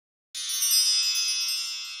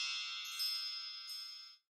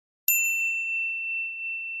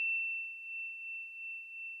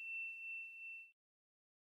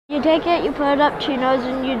You take it, you put it up to your nose,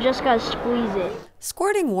 and you just gotta squeeze it.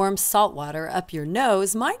 Squirting warm salt water up your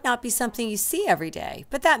nose might not be something you see every day,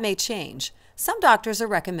 but that may change. Some doctors are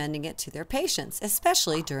recommending it to their patients,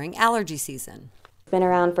 especially during allergy season. It's been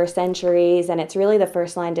around for centuries, and it's really the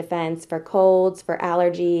first line defense for colds, for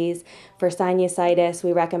allergies, for sinusitis.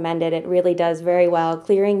 We recommend it. It really does very well,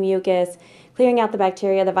 clearing mucus, clearing out the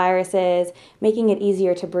bacteria, the viruses, making it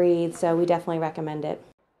easier to breathe, so we definitely recommend it.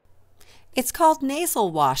 It's called nasal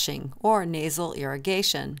washing or nasal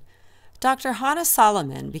irrigation. Dr. Hana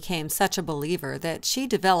Solomon became such a believer that she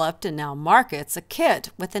developed and now markets a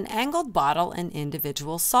kit with an angled bottle and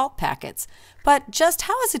individual salt packets. But just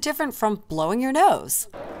how is it different from blowing your nose?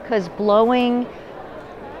 Because blowing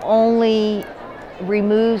only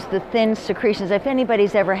removes the thin secretions. If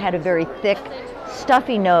anybody's ever had a very thick,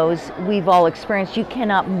 stuffy nose, we've all experienced, you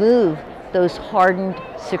cannot move those hardened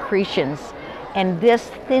secretions. And this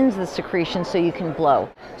thins the secretion so you can blow.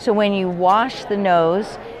 So when you wash the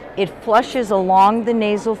nose, it flushes along the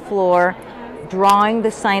nasal floor, drawing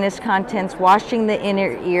the sinus contents, washing the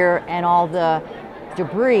inner ear, and all the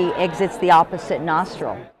debris exits the opposite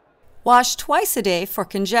nostril. Wash twice a day for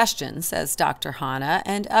congestion, says Dr. Hana,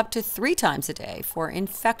 and up to 3 times a day for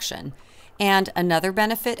infection. And another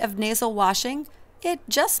benefit of nasal washing, it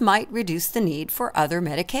just might reduce the need for other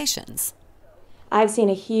medications. I've seen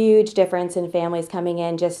a huge difference in families coming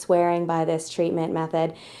in just swearing by this treatment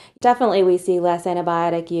method. Definitely we see less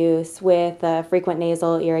antibiotic use with frequent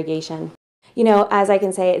nasal irrigation. You know, as I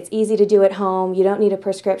can say, it's easy to do at home. You don't need a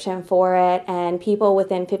prescription for it, and people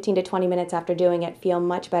within 15 to 20 minutes after doing it feel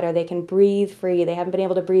much better. They can breathe free. They haven't been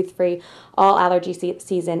able to breathe free all allergy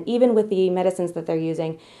season. Even with the medicines that they're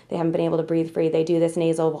using, they haven't been able to breathe free. They do this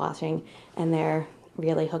nasal washing, and they're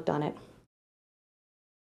really hooked on it.